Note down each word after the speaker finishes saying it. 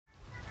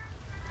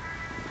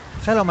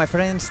Hello my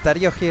friends,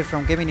 Dario here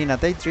from Gaming in a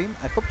Daydream.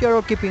 I hope you're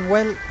all keeping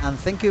well and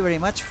thank you very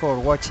much for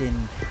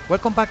watching.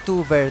 Welcome back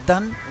to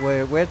Verdun,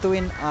 where we're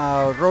doing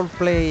a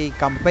roleplay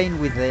campaign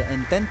with the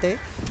Entente,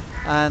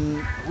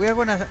 and we are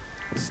gonna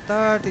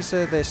start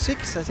the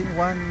sixth, I think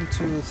 1,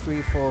 2,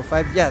 3, 4,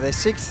 5, yeah, the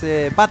sixth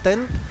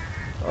battle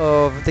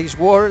of this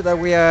war that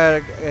we are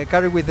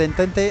carrying with the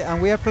Entente,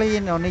 and we are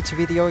playing on each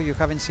video. You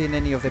haven't seen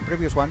any of the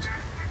previous ones.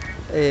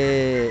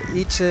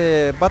 Each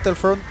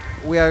battlefront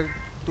we are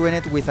doing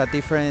it with a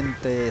different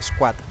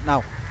squad.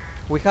 Now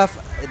we have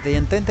the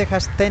Entente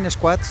has 10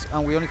 squads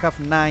and we only have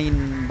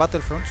 9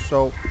 battlefronts,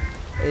 so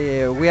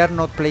we are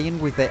not playing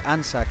with the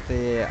ANZAC,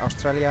 the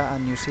Australia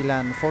and New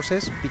Zealand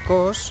forces,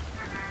 because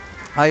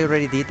I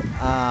already did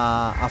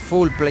a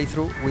full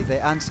playthrough with the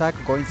ANZAC,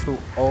 going through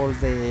all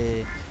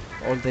the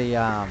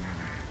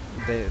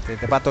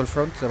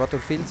battlefronts, the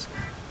battlefields,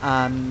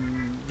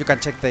 and you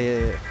can check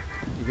if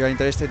you are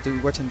interested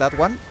in watching that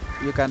one,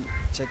 you can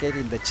check it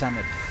in the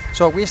channel.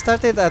 So we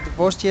started at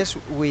Vosges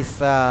with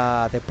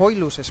the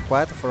Poilus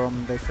squad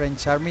from the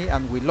French army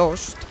and we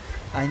lost.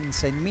 In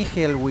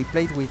St.Mihiel we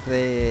played with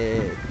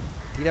the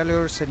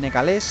Tirailleurs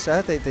Senegalais,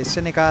 the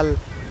Senegal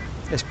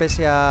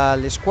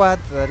special squad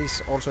that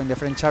is also in the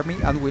French army,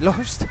 and we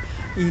lost.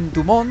 In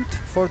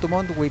Fort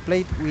Douaumont we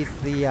played with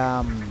the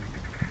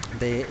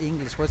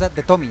English, was that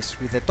the Tommies,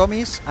 with the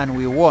Tommies, and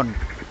we won.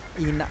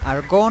 In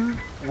Argonne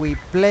we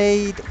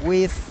played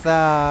with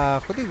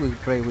who did we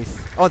play with?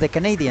 Oh, the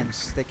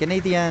Canadians,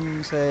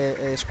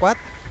 squad,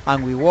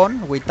 and we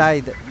won. We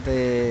tied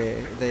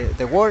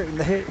the war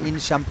in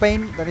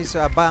Champagne. That is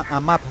a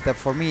map that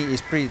for me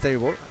is pretty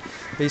terrible.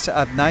 It's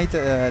at night,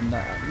 and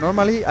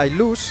normally I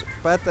lose,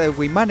 but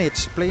we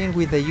managed, playing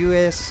with the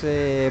US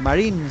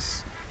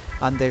Marines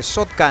and their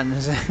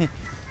shotguns,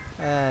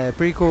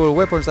 pretty cool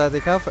weapons that they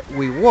have.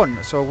 We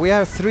won, so we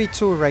are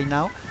 3-2 right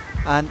now,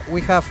 and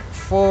we have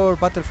 4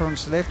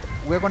 battlefronts left.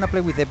 We're gonna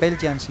play with the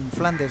Belgians in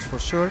Flanders for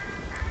sure,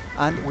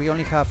 and we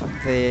only have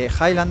the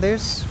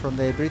Highlanders from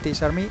the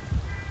British Army,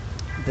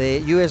 the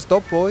US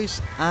Dog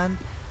Boys, and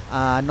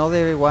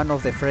another one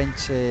of the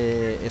French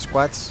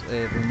squads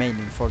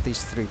remaining for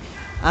these 3.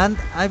 And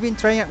I've been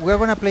trying. We're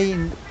gonna play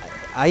in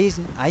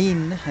Aisne,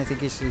 I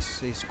think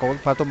it's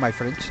called. Part of my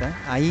French,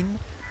 Aisne.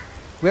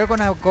 We're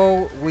gonna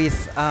go with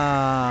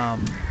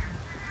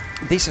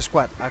this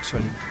squad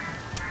actually,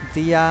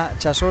 the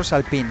Chasseurs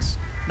Alpins.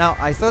 Now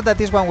I thought that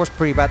this one was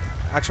pretty bad.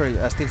 Actually,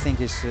 I still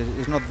think it's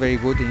not very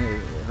good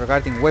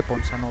regarding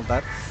weapons and all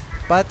that.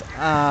 But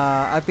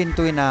I've been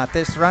doing a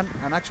test run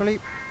and actually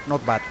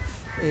not bad.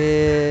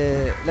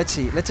 Let's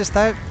see. Let's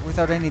start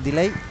without any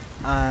delay,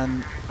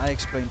 and I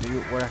explain to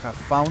you what I have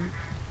found.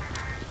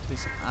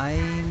 This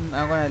I'm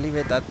gonna leave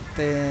it at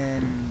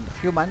 10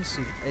 humans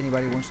if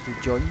anybody wants to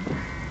join.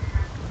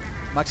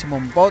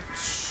 Maximum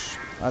bots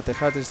at the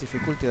hardest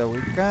difficulty that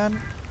we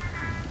can.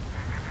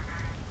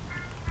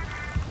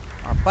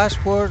 A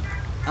password,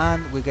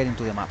 and we get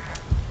into the map.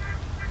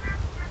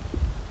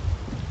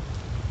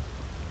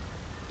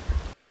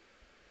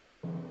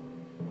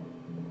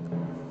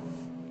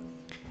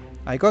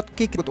 I got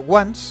kicked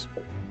once.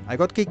 I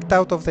got kicked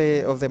out of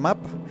the map,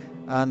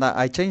 and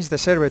I changed the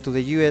server to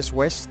the US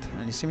West,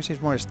 and it seems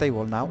it's more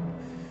stable now.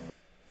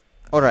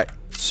 Alright,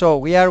 so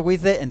we are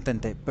with the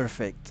Entente.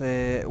 Perfect.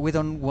 We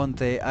don't want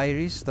the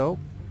Iris though.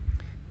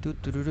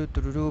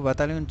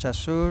 Battalion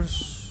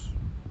Chasseurs.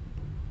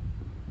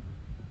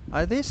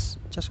 Are these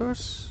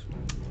Chasseurs?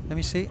 Let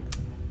me see.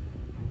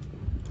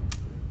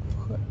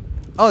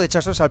 Oh, the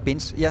Chasseurs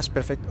Alpins. Yes,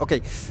 perfect.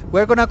 Okay,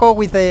 we're gonna go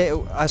with the,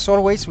 as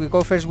always, we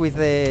go first with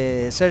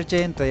the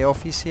sergeant, the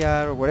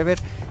officer, whatever.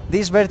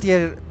 This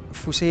Vertier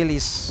fusil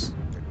is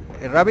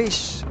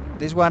rubbish.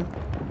 This one,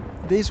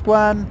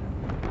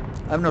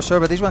 I'm not sure,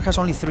 but this one has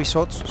only 3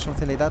 shots,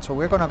 something like that. So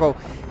we're gonna go.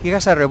 He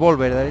has a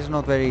revolver that is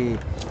not very,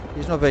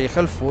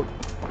 helpful.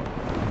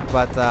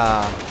 But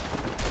I'm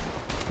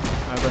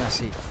gonna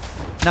see.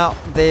 Now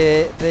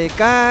the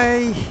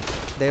guy,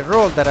 the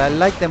role that I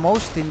like the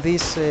most in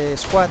this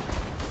squad,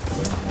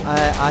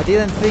 I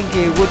didn't think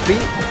it would be,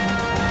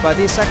 but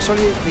it's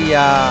actually the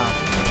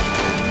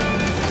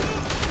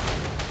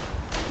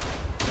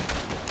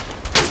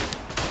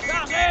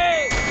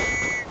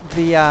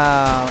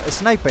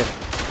sniper,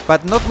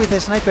 but not with a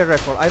sniper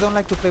rifle. I don't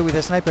like to play with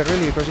a sniper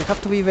really, because you have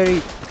to be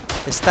very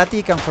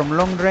static and from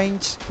long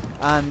range,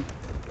 and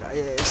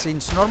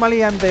since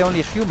normally I'm the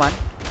only human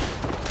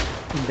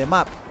in the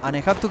map, and I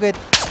have to get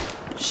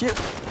shit.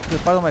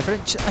 Part of my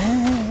French.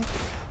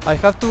 I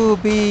have to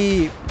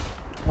be.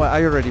 Well,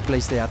 I already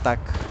placed the attack.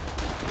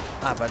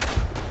 But let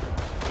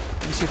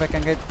me see if I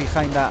can get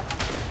behind a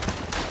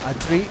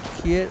tree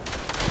here.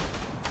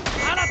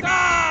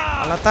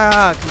 Al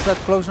attack! Is that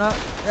close now?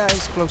 Yeah,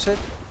 it's closer.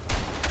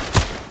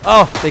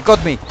 Oh, they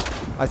got me.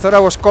 I thought I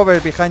was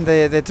covered behind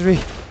the tree.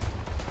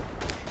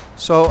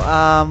 So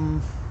I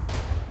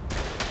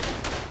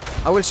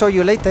will show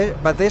you later.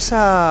 But there's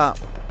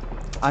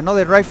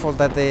another rifle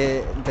that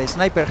the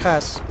sniper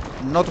has,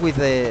 not with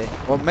the,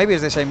 or maybe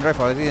it's the same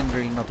rifle, I didn't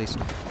really notice,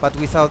 but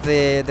without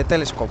the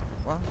telescope,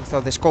 well,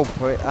 without the scope,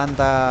 and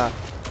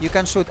you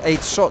can shoot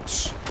 8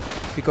 shots,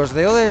 because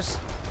the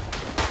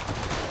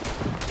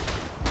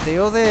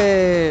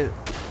other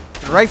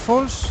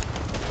rifles,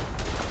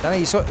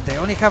 they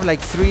only have like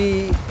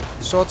 3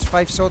 shots,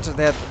 5 shots.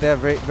 They're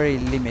very, very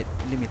limited.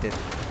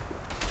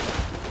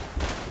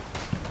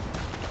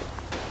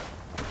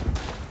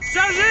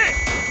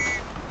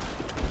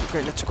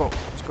 Okay, let's go.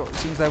 It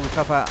seems that we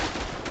have a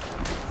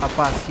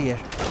path here.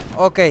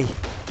 Okay,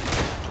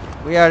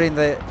 we are in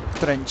the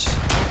trench.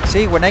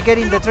 See, when I get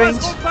in the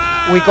trench,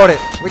 we got it.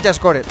 We just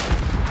got it.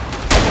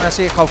 I'm gonna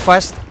see how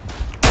fast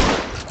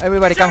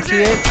everybody comes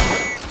here.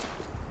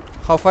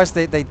 How fast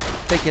they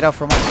take it out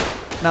from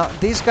us. Now,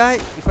 this guy,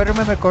 if I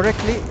remember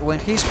correctly, when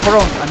he's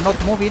prone and not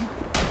moving,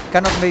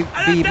 cannot be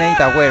made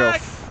aware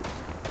of.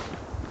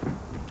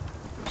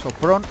 So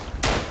prone.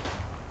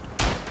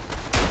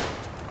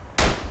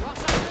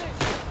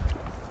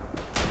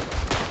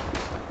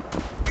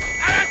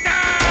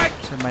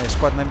 Send my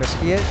squad members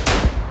here.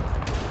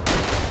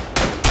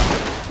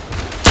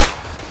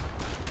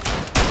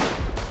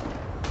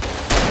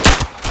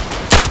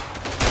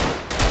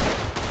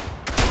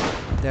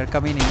 They're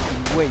coming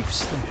in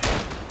waves.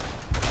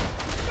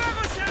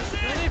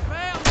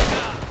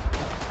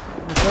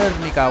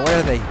 Vernica, where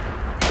are they?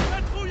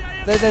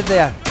 There they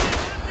are.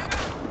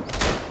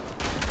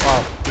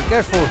 Wow, be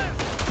careful.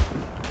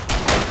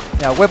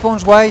 Yeah,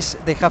 weapons wise,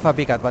 they have a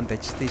big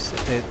advantage, the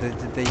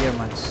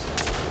Germans.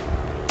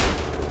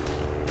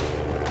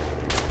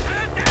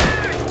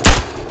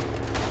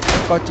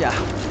 Gotcha.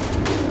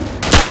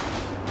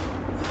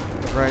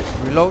 Right,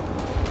 reload.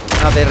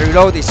 Now the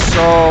reload is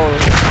so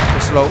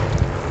slow.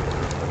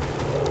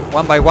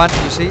 One by one,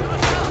 you see.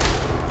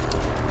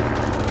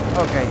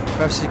 Okay, we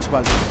have 6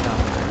 bullets now.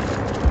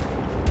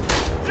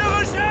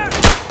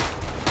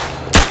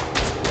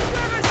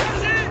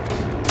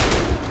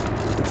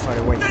 Too far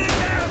away.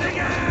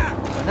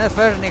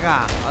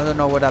 I don't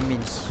know what that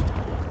means.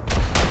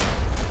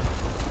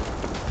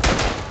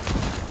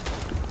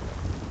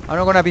 I'm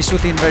not gonna be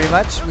shooting very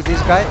much with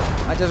this guy.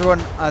 I just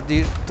want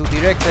to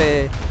direct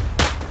the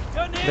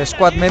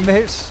squad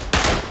members.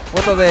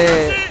 What are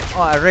the...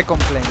 Oh, a recon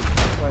plane.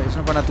 Well, it's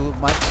not gonna do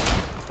much,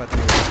 but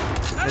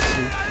let's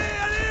see.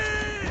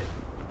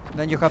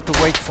 Then you have to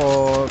wait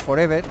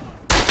forever.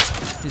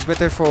 It's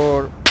better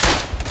for...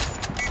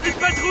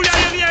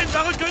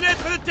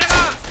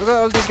 Look at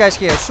all these guys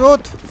here.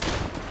 Shoot!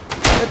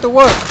 Get to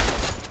work!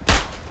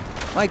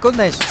 My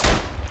goodness!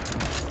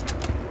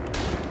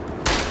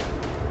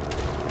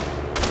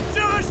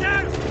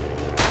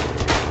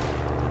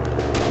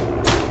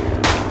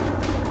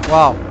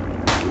 Wow!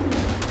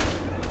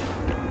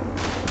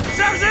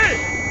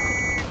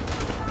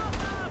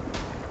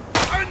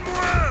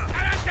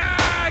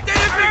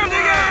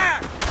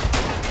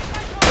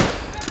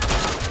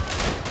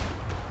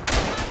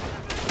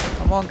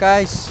 Come on,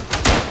 guys!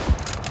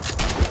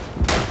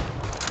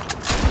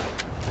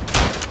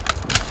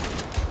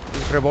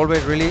 This revolver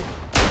really...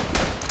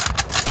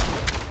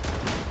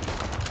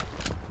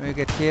 Let me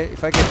get here.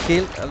 If I get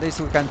killed, at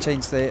least we can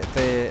change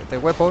the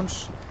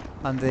weapons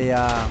and the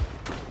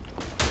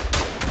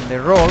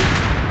roll.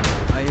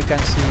 You can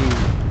see,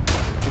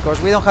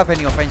 because we don't have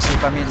any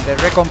offensive. I mean, the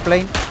recon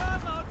plane.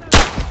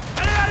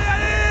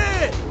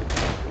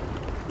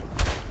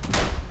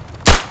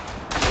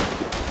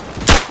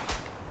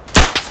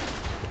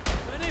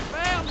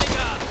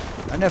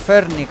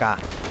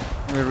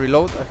 We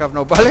reload. I have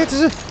no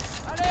bullets.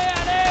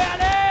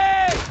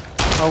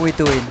 How are we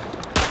doing?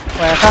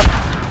 Well, I have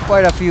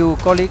quite a few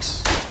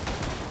colleagues.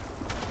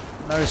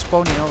 They're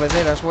spawning over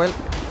there as well.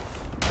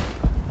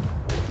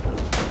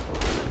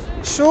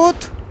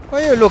 Shoot!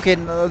 Why are you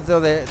looking the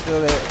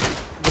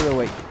other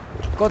way?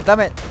 God damn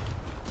it!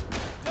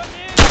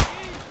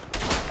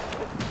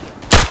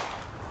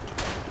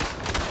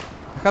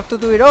 I have to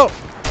do it all.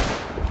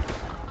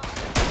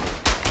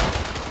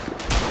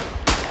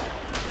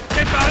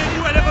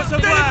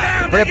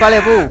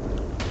 Préparez-vous!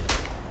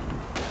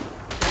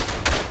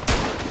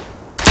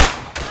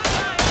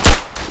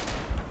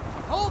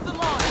 Hold the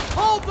line!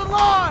 Hold the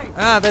line!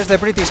 Ah, there's the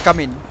British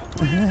coming.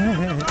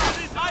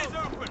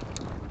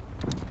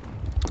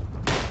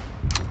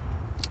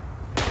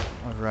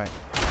 Alright.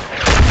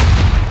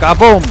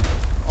 Kaboom!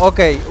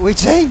 Okay, we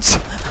change!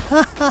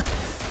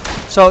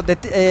 So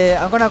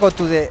I'm gonna go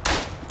to the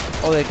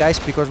other guys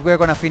because we're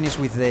gonna finish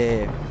with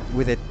the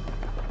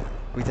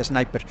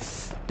sniper.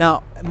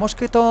 Now,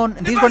 Mosqueton,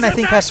 this one I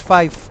think has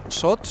 5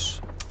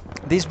 shots.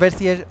 This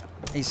Berthier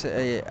is,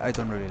 I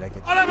don't really like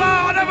it. En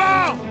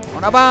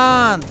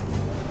avant!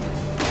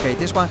 Okay,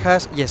 this one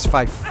has, yes,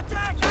 5.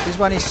 So this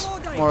one is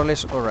more or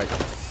less alright.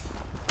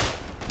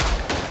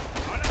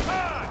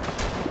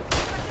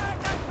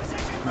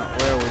 Now,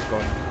 where are we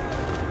going?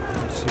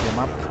 Let's see the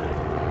map.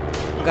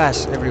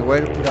 Gas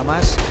everywhere, put a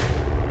mask.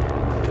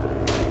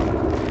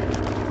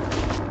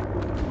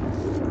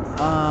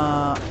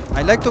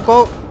 I like to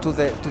go to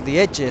the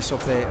edges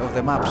of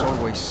the maps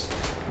always.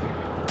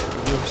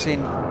 If you've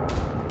seen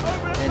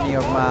any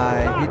of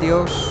my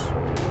videos,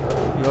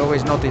 you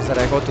always notice that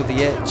I go to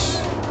the edge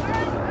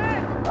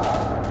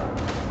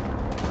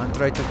and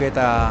try to get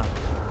a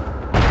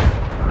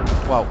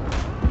Wow.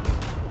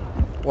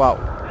 Wow.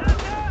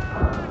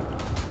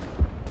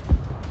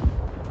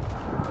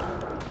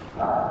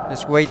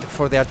 Let's wait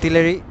for the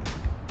artillery.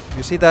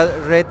 You see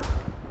that red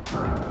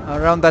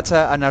around? That's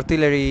an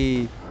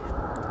artillery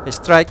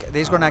strike.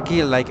 This is gonna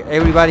kill like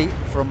everybody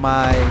from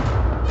my.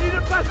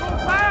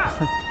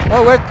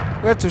 Oh,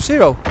 we're to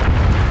 0.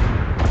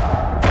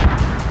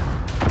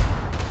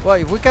 Well,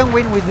 if we can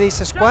win with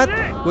this squad,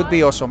 would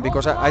be awesome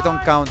because I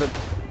don't count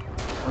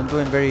on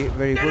doing very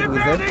good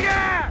with them.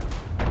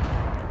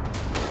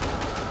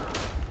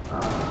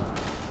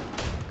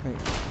 Okay.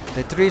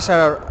 The trees are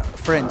our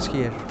friends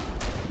here.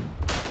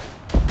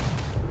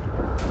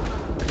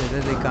 Okay,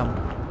 there they come.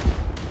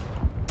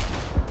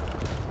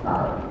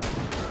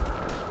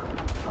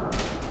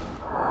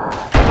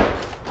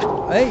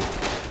 Hey!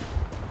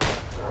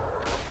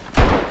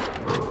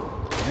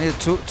 I need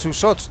two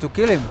shots to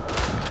kill him.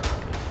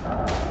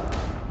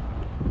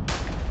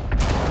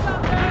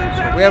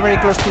 So we are very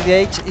close to the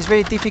edge. It's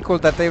very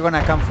difficult that they're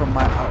gonna come from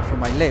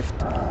my left,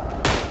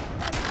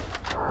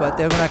 but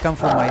they're gonna come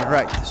from my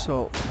right.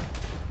 So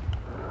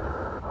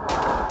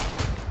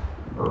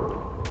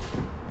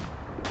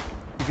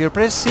if you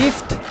press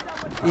Shift,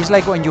 it's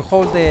like when you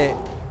hold the.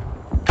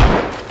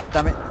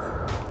 Damn it!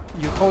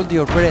 You hold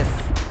your breath.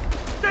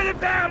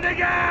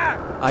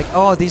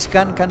 Oh, this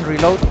gun can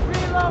reload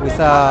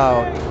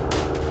without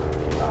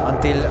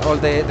until all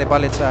the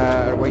bullets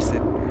are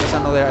wasted. There's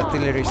another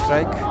artillery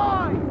strike.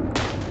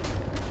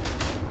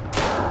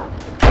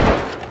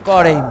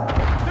 Got him.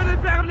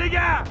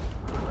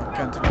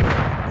 Can't.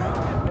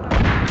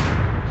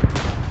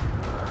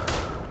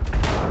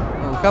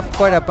 Well, we have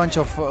quite a bunch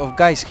of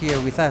guys here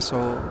with us,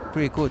 so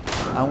pretty good.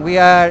 And we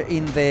are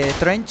in the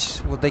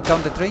trench. Would they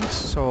count the trench?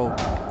 So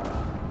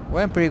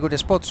we're in pretty good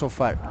spot so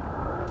far.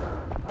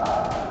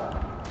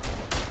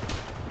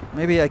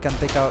 Maybe I can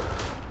take out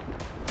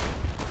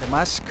the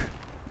mask,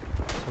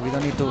 so we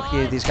don't need to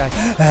hear this guy.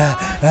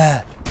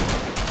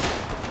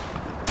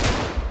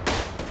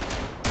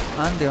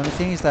 And the only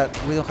thing is that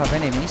we don't have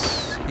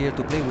enemies here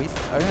to play with.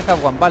 I only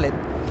have one bullet.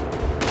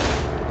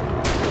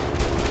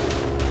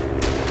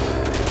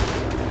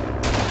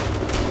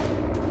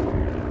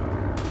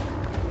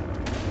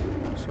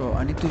 So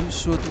I need to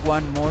shoot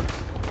one more.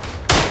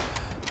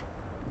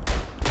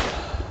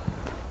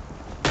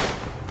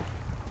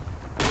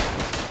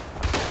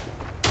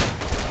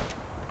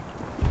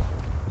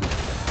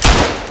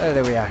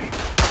 There we are.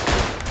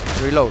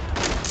 Reload.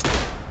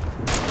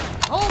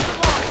 Hold the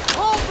line!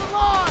 Hold the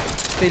line!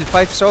 Still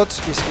 5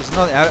 shots is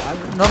not.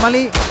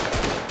 Normally,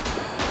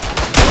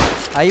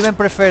 I even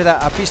prefer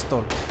a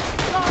pistol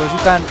because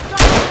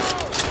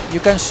you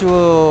can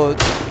shoot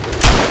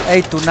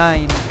 8 to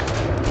 9.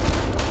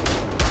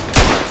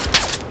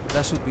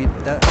 That should be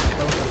that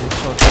was a good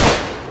shot.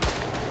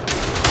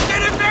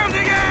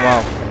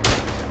 Wow,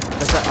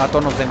 there's a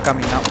ton of them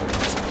coming now.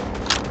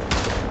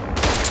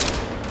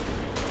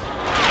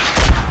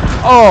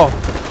 Oh!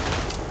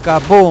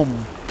 Kaboom!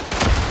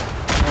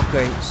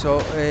 Okay,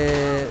 so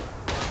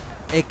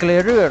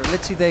Éclaireur.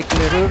 Let's see the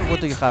Éclaireur.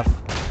 What do you have?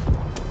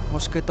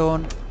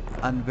 Mousqueton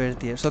and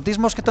Vertier. So this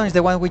Mousqueton is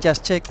the one we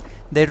just checked.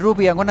 The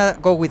Ruby, I'm gonna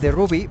go with the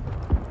Ruby,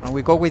 and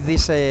we go with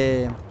this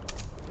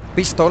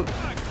pistol.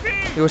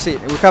 You will see,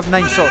 we have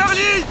 9 shots.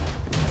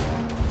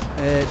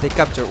 They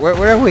capture.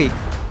 Where are we?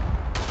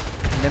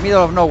 In the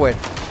middle of nowhere.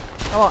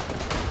 Come on!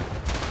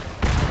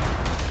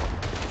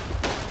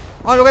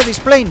 Oh, look at this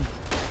plane!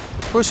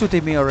 Who's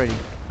shooting me already?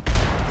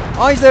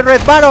 Oh, it's the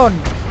Red Baron!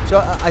 So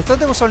I thought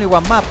there was only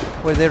one map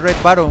where the Red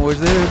Baron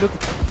was there. Look,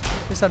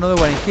 there's another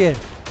one in here.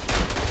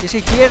 Is he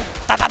here?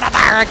 Ta ta ta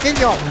ta! Kill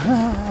you!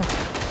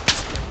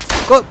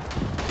 God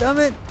damn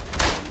it!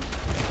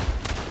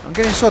 I'm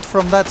getting shot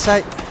from that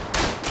side.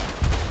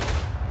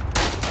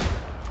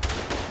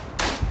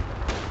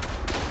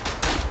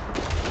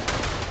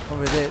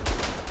 Over there.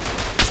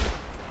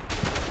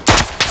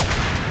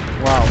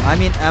 Wow,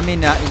 I'm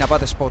in a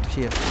bad spot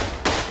here.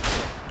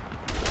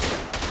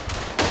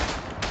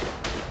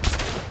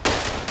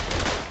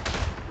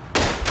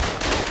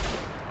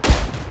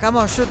 Come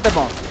on, shoot them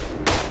all.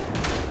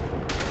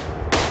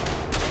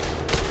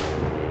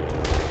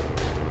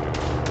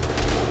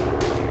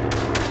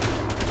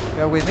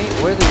 You are with me?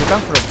 Where do you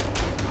come from?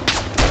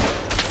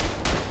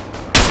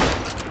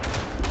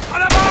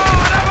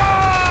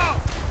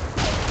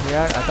 We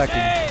are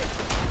attacking.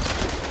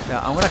 Yeah,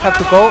 I'm gonna have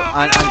to go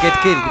and get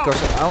killed because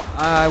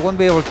I won't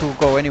be able to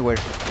go anywhere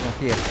from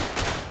here.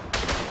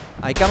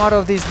 I come out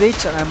of this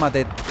ditch and I'm a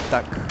dead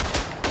duck.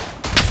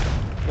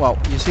 Wow,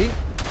 you see?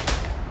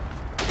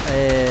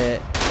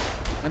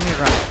 Let me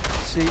run.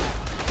 See,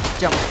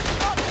 jump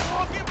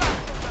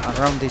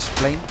around this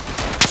plane.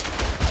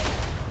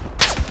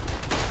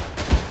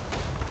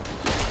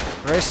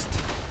 Rest.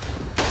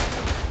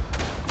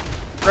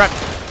 Run,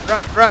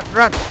 run, run,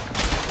 run.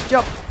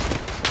 Jump.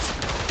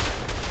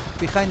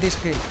 Behind this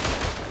hill.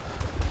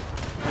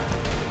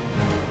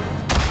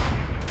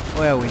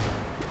 Where are we?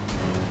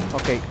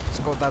 Okay, let's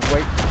go that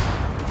way.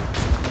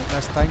 Like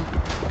last time.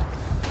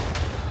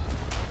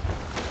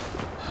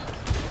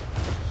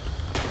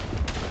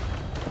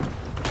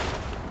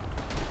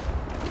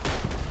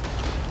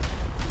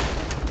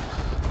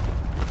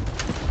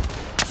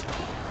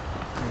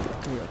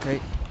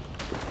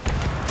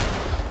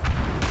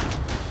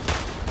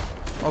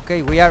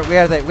 Okay, we are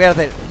there. We are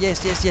there.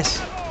 Yes, yes, yes.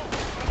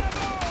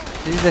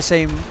 This is the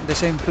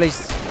same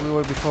place we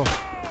were before.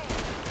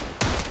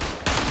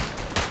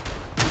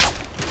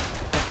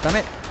 Damn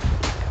it!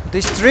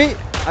 This tree.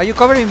 Are you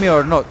covering me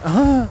or not?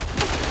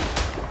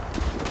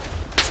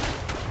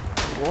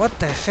 What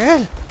the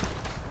hell?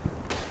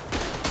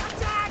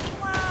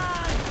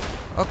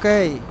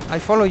 Okay, I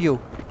follow you.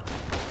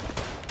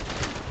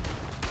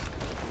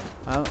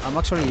 I'm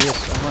actually,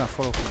 yes, I'm gonna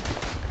follow him.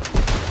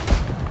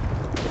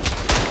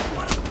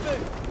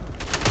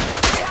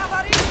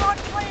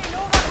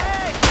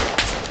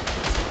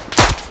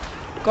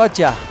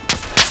 Gotcha.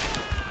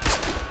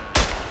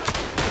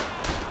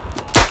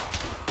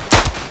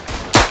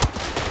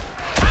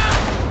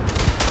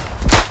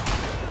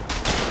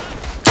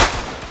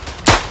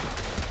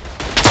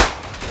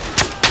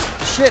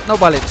 Shit, no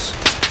bullets.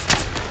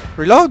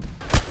 Reload.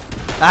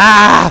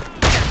 Ah.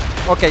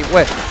 Okay,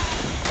 well,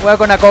 we're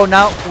gonna go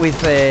now with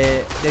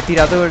the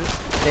Tirailleurs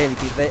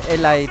Senegalais, the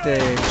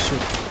Elite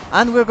suit,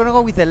 and we're gonna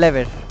go with the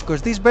lever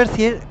because this bird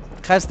here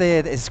has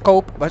the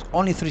scope, but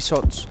only 3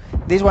 shots.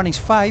 This one is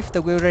 5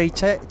 that we already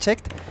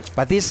checked,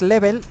 but this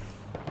level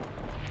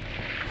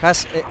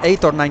has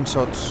 8 or 9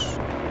 shots.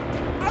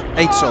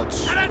 8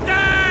 shots.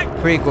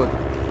 Pretty good.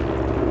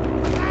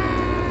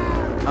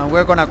 And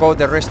we're gonna go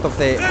the rest of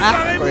the.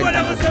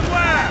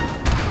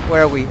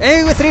 Where are we?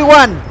 Hey, we're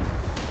 3-1.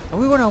 Are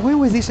we gonna win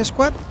with this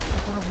squad?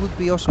 That would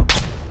be awesome.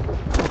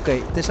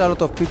 Okay, there's a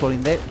lot of people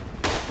in there.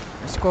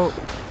 Let's go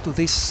to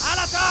this.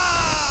 What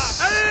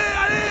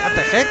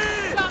the heck?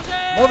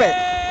 Move it!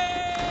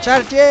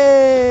 Charge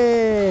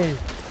it!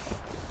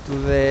 To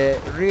the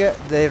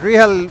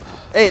real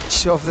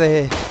edge of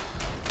the.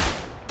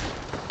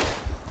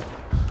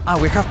 Ah,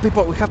 we have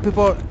people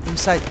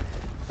inside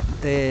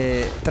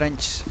the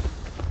trench.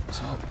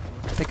 So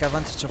take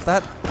advantage of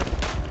that.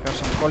 We have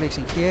some colleagues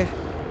in here.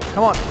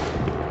 Come on!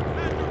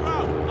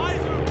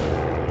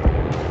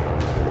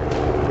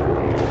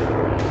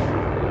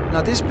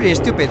 Now this is pretty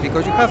stupid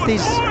because you have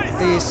this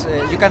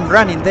you can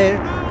run in there,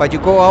 but you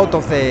go out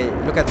of the.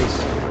 Look at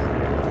this.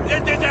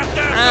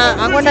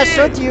 I'm gonna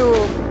shoot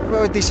you.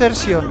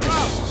 Desertion.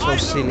 So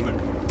silly. Okay,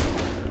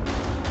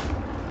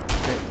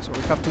 so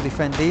we have to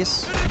defend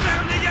this.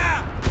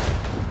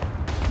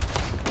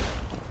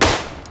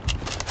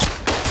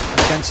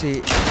 You can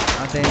see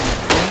the thing.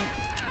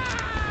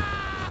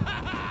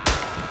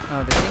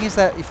 Now the thing is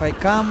that if I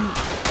come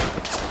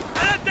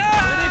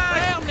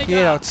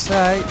here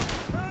outside.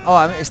 Oh,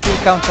 it still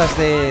counts as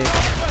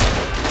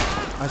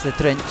the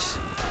trench.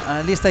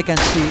 At least I can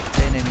see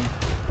the enemy.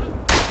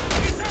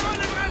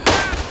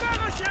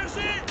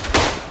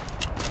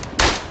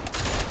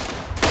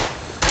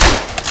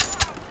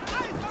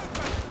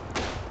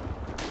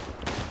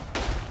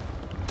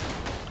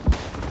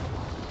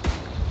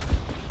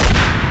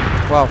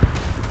 Wow.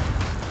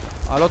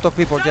 A lot of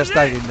people just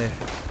died in there.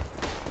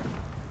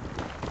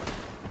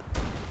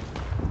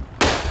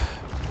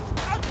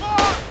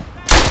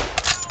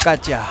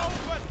 Gotcha.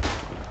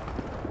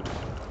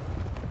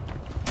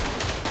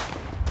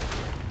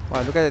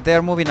 Wow, look at it. They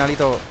are moving a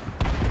little.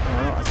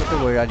 Oh, I thought they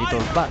were a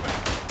little back.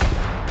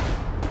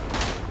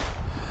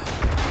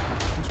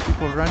 Those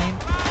people running.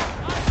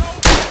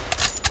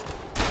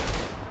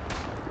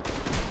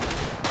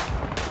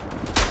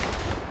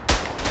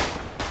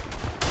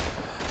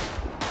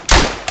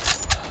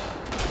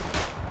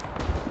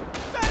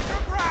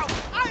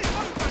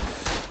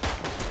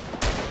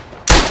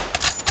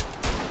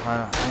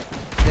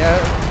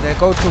 They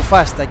go too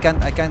fast. I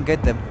can't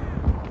get them.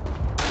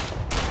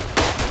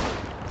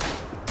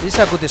 This is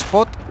a good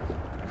spot,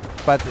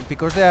 but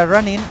because they are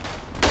running,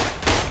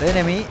 the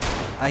enemy,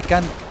 I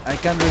can't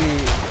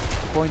really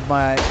point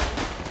my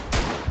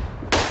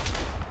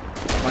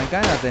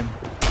gun at them.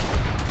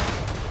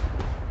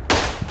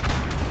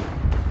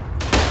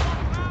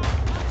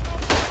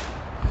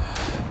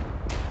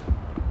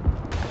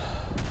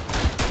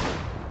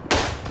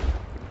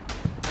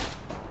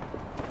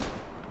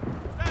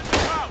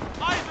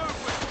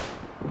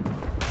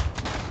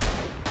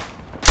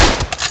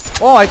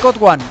 Oh, I got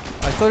one.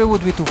 I thought it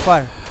would be too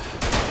far.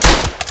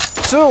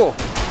 2.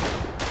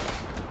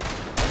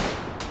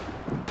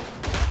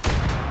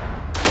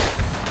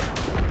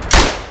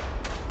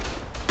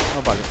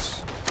 No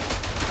bullets.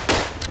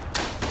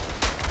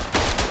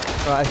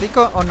 So I think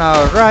on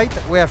our right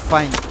we are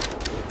fine.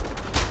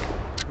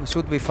 We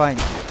should be fine.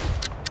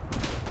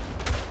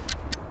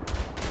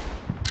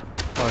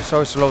 Oh, it's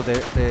so slow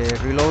the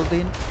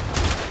reloading.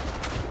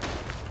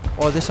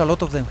 Oh, there's a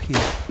lot of them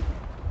here.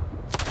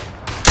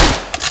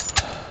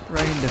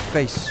 Right in the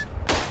face.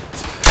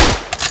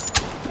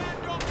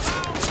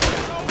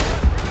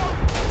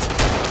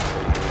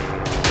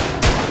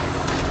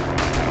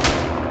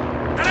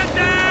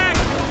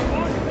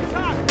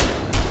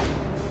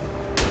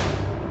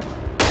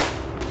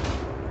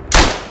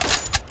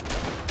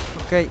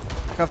 Okay,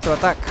 have to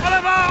attack.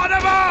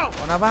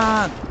 On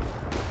avant!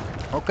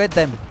 Okay,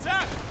 them.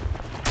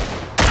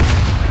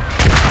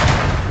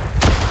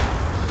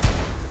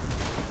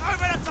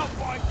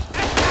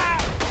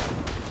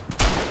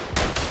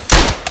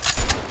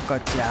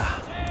 Gotcha.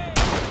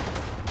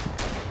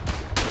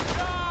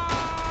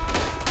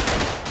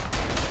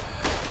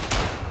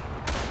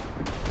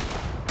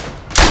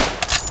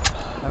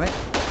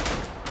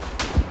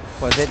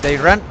 They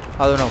run,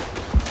 I don't know.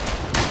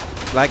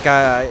 Like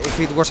if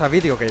it was a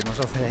video game or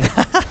something.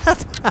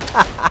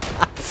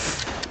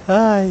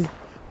 Ay.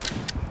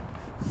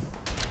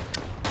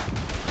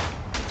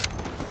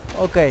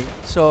 Okay,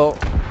 so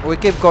we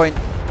keep going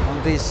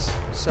on this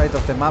side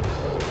of the map.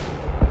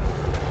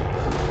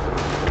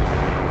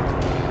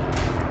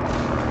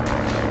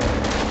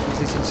 Is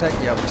this inside?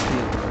 Yeah, we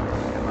still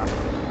the map.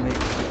 Make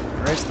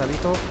rest a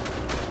little.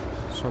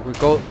 So we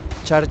go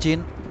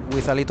charging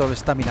with a little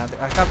stamina. We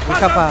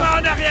have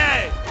a...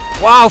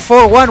 Wow,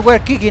 4-1, we're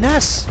kicking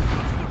ass!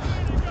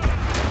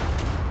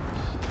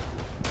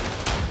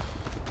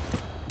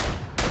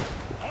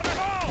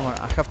 Come on,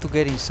 I have to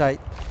get inside.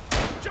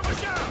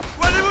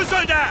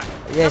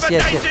 Yes,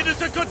 yes, yes.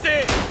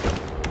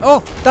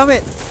 Oh, damn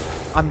it!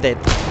 I'm dead.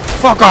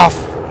 Fuck off!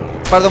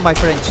 Pardon my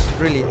French,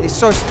 really. It's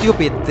so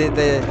stupid.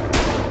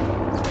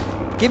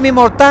 Give me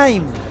more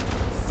time!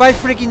 5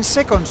 freaking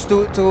seconds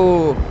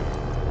to...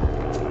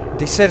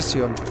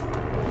 Desertion.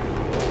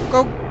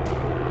 Go!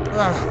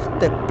 Ugh,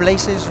 the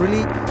place is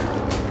really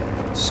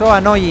so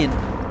annoying.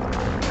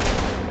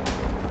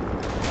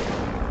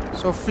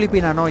 So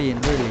flipping annoying,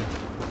 really.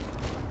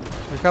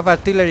 We have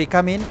artillery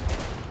coming.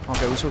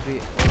 Okay, we should be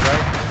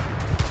alright.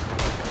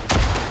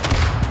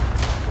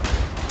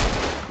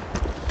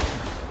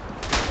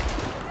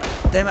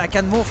 Damn, I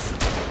can't move.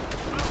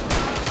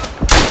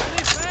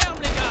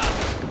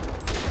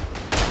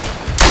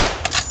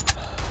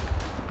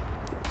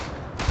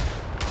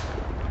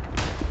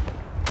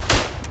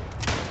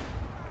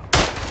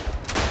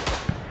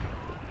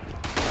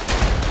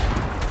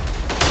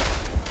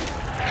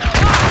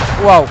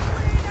 Wow.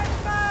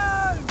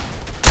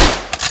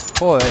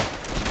 Joder.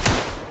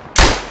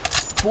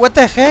 What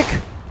the heck?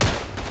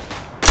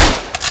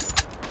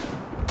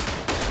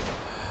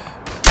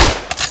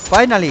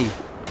 Finally.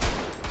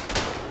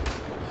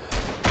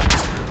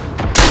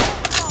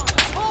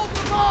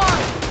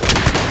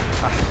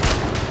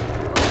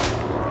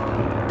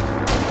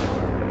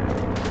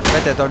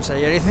 Better don't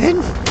say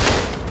anything.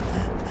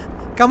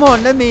 Come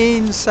on, let me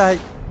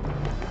inside.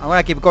 I'm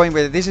gonna keep going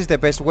with it. This is the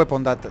best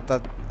weapon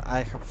that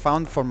I have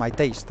found for my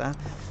taste.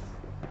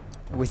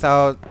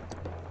 Without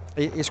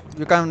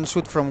you can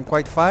shoot from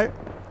quite far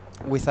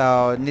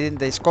without needing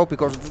the scope,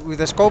 because with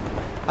the scope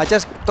I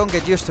just don't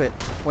get used to it.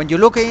 When you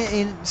look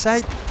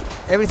inside,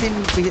 everything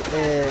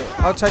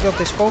outside of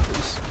the scope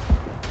is,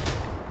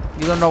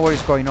 you don't know what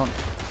is going on.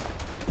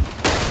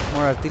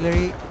 More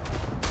artillery.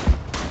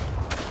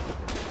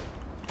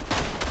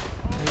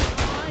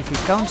 If it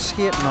counts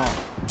here, no.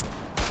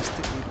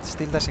 It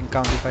still doesn't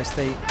count if I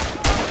stay.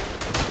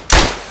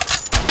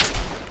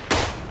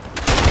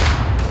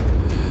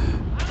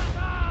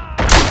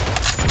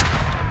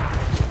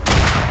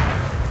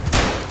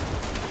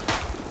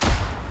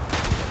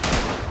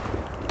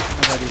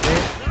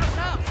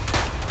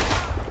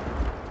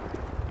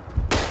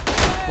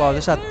 Wow,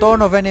 there's a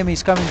ton of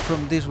enemies coming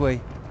from this way.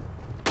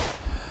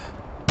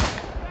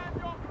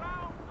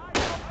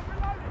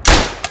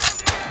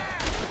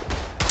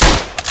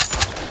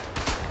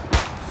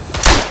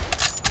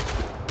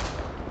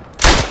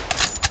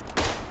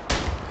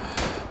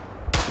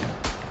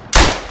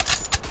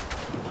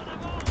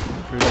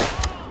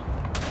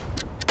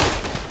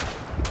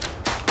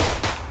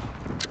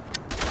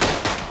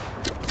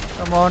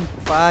 Come on,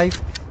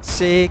 5,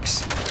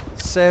 6,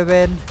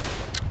 7,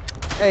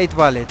 8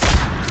 bullets.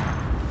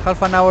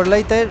 Half an hour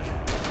later.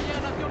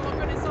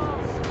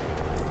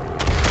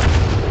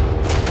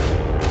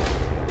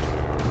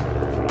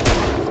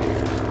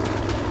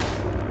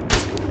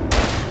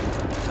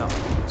 No,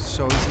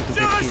 so easy to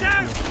get killed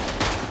here.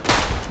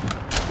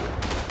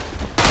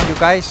 You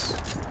guys,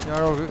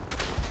 you're all good.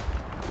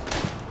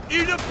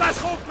 Ils ne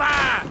passeront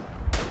pas.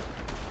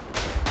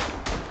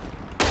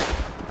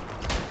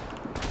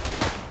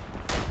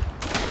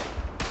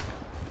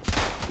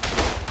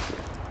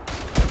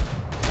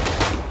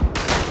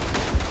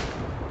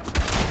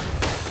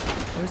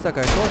 Where's that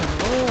guy going?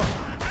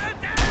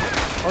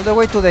 Oh, all the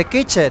way to the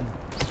kitchen.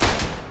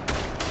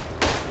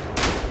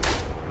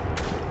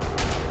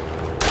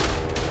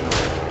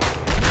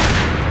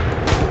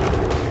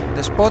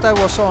 The spot I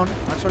was on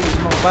actually is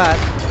not bad.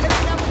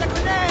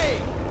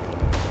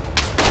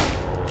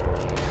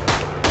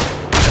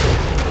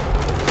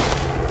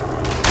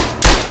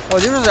 Oh,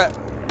 this was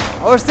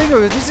I was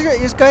thinking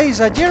this guy is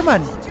a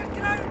German.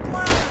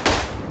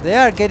 They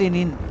are getting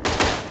in.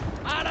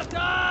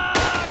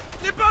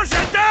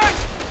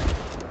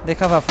 They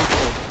have a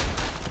foothold.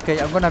 Okay,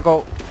 I'm gonna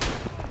go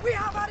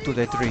to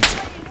the tree.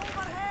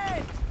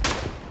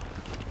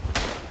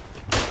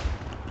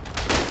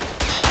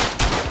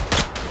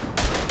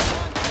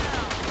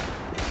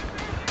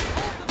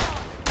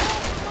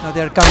 Now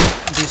they are coming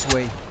this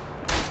way.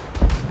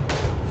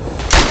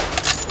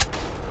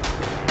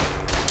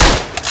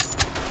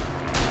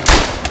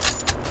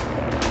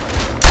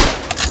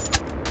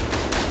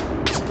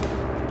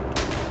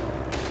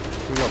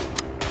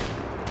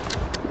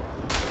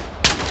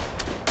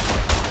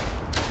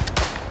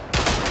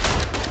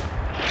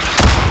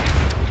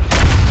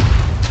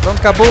 Don't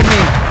kaboom me!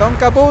 Don't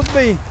kaboom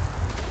me!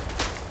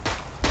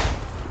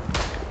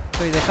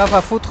 So they have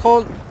a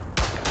foothold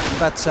on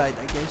that side,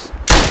 I guess.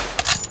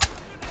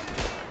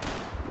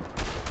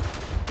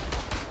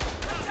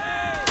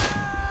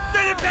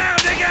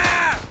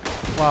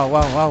 Wow,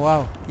 wow, wow,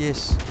 wow.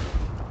 Yes.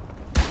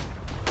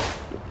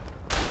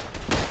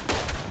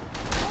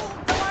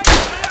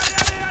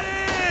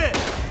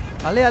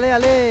 Ale, ale,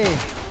 ale.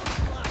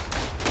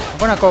 I'm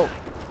gonna go.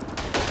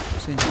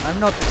 See, I'm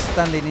not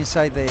standing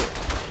inside the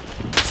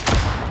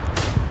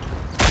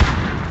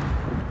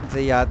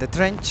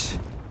trench.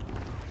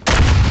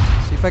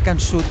 See if I can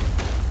shoot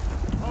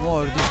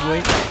more this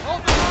way.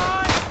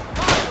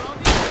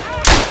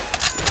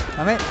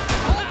 Damn it.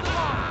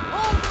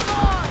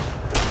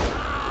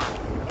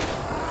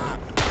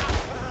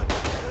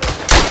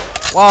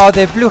 Wow,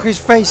 they blew his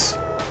face.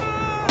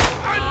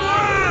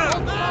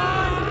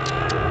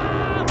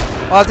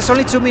 Well, there's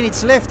only 2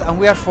 minutes left and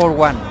we are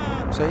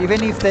 4-1. So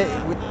even if they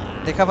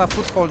have a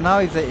foothold now,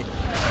 if they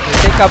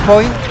take a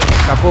point,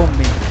 kaboom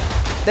me.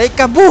 They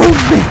kaboom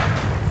me!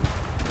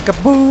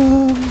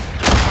 Kaboom!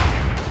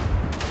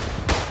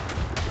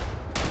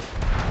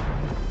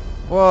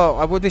 Wow,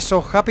 I would be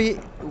so happy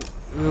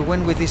we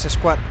went with this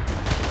squad.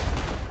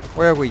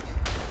 Where are we?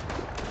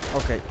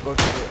 Okay, go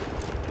to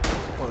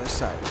the other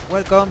side.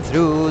 Welcome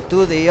through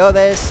to the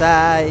other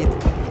side.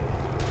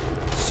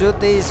 Shoot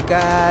these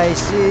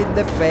guys in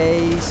the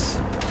face.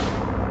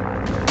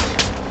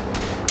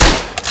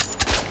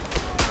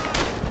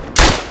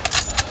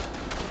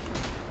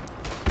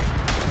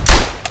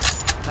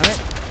 Damn it.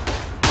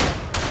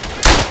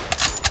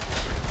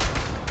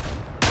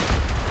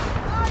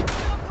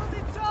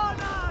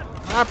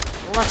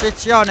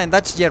 Positionen,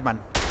 that's German.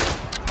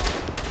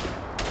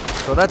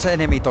 So that's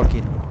enemy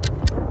talking.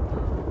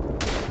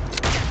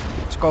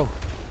 Let's go.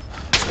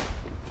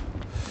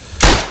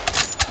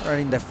 Right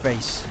in the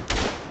face.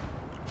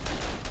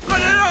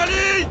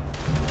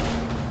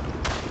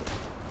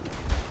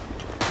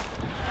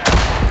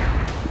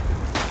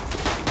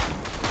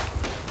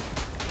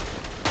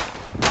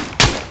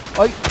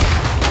 Oi.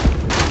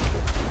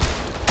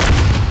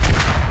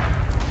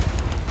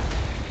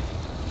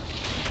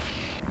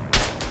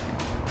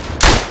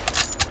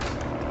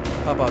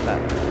 How about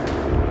that?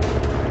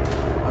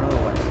 Another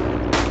one.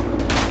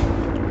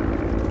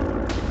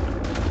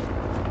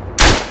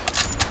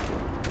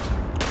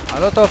 A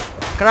lot of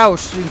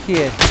crowds in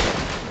here.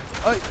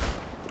 Oi.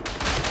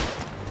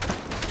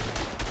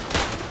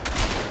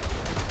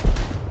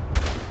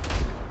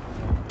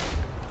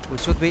 We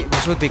should be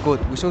good.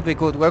 We should be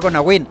good. We're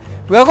gonna win.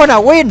 We're gonna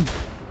win.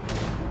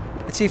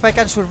 Let's see if I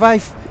can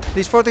survive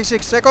these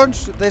 46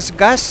 seconds. There's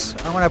gas.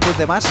 I'm gonna put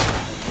the mask.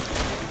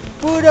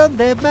 Put on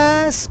the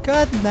mask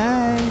at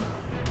night.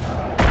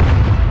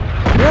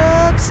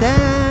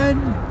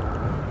 Roxanne.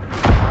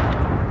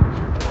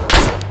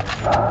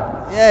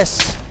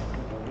 Yes.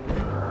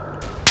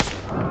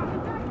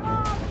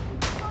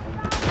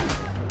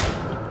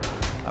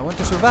 I want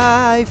to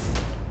survive.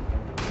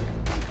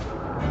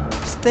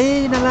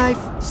 Staying alive.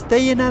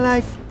 Staying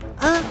alive.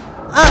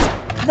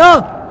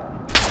 No!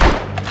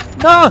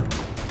 No!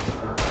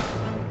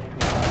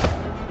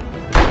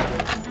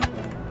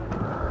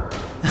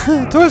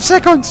 12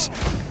 seconds!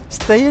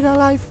 Staying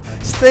alive!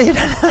 Staying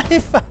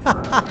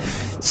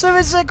alive!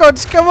 7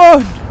 seconds! Come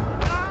on!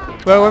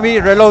 Well, we'll be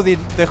reloading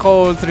the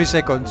whole 3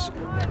 seconds.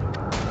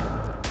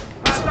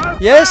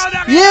 Yes!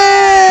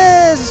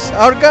 Yes!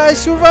 Our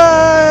guys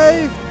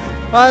survived!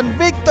 And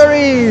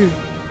victory!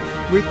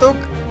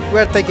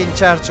 We're taking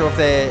charge of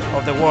the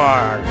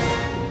war.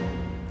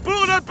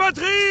 Pour la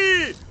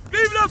patrie!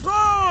 Vive la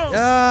France!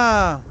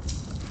 Yeah!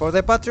 For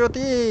the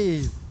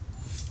patriotism!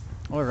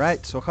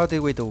 Alright, so how did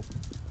we do?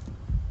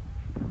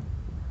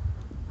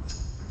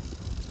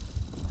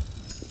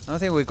 I don't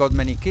think we got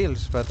many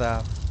kills, but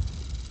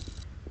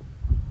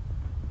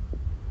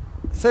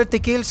 30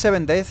 kills,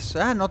 7 deaths.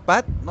 Not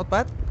bad, not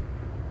bad.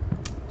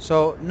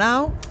 So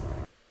now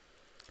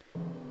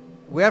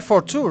we are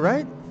 4-2,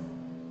 right?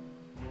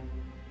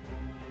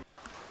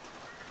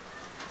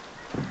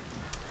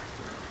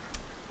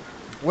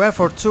 We are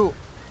 4-2.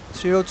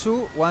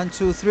 0-2,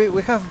 1-2, 3.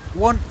 We have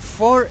won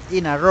 4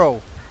 in a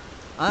row.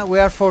 We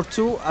are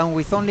 4-2 and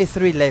with only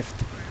 3 left.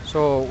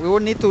 So we will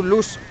need to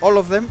lose all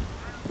of them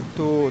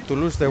to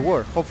lose the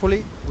war.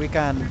 Hopefully we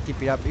can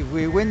keep it up. If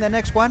we win the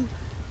next one,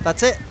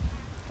 that's it.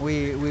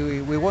 We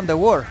won the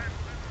war.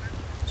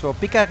 So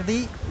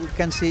Picardy, we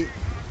can see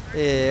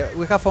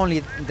we have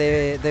only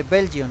the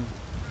Belgium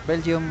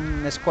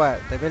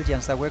squad, the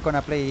Belgians that we're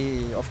gonna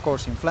play, of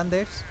course, in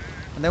Flanders,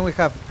 and then we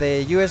have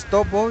the US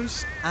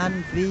Doughboys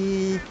and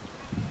the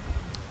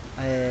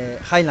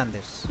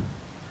Highlanders.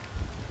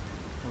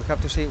 We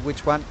have to see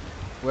which one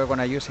we're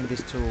gonna use in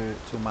these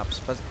two maps.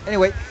 But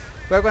anyway,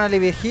 we're gonna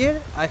leave it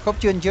here. I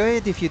hope you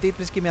enjoyed it. If you did,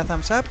 please give me a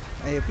thumbs up.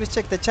 Please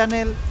check the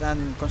channel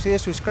and consider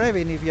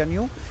subscribing if you're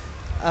new.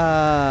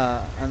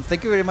 And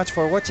thank you very much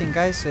for watching,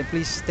 guys.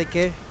 Please take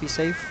care, be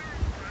safe,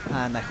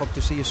 and I hope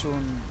to see you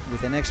soon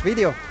with the next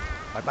video.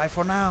 Bye bye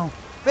for now.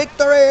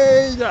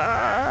 Victory!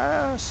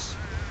 Yes!